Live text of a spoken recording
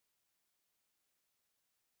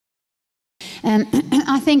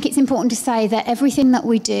I think it's important to say that everything that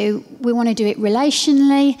we do, we want to do it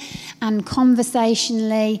relationally and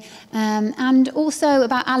conversationally, and also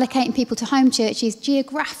about allocating people to home churches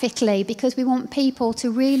geographically, because we want people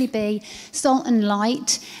to really be salt and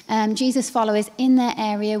light, Jesus followers in their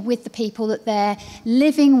area with the people that they're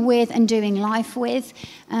living with and doing life with.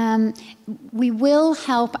 We will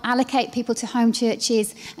help allocate people to home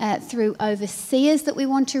churches through overseers that we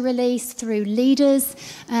want to release, through leaders,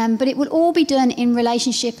 but it will all be done in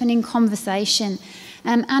relationship and in conversation.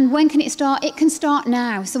 And when can it start? It can start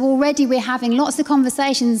now. So already we're having lots of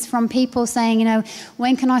conversations from people saying, you know,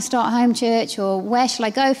 when can I start home church, or where shall I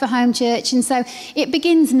go for home church? And so it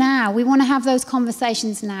begins now. We want to have those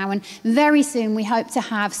conversations now. And very soon we hope to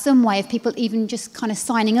have some way of people even just kind of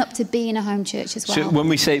signing up to be in a home church as well. So when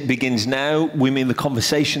we say it begins now, we mean the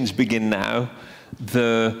conversations begin now.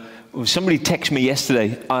 Somebody texted me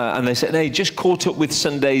yesterday and they said, hey, just caught up with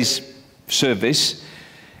Sunday's service,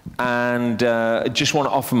 and just want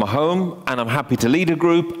to offer my home, and I'm happy to lead a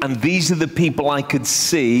group, and these are the people I could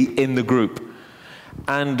see in the group.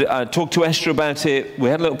 And I talked to Esther about it. We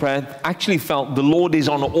had a little prayer. Actually felt the Lord is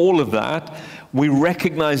on all of that. We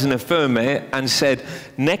recognize and affirm it, and said,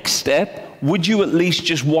 next step, would you at least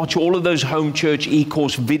just watch all of those home church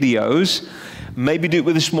e-course videos, maybe do it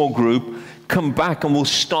with a small group, come back and we'll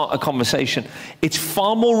start a conversation. It's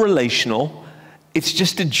far more relational. It's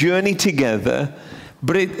just a journey together.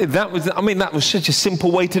 But that was such a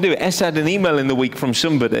simple way to do it. Esther had an email in the week from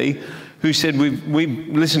somebody who said, we've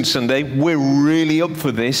listened Sunday, we're really up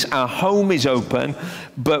for this, our home is open,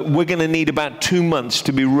 but we're going to need about 2 months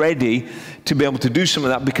to be ready to be able to do some of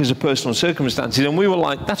that because of personal circumstances. And we were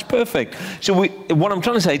like, that's perfect. So what I'm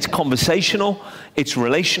trying to say, it's conversational, it's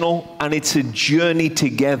relational, and it's a journey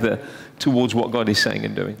together towards what God is saying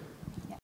and doing.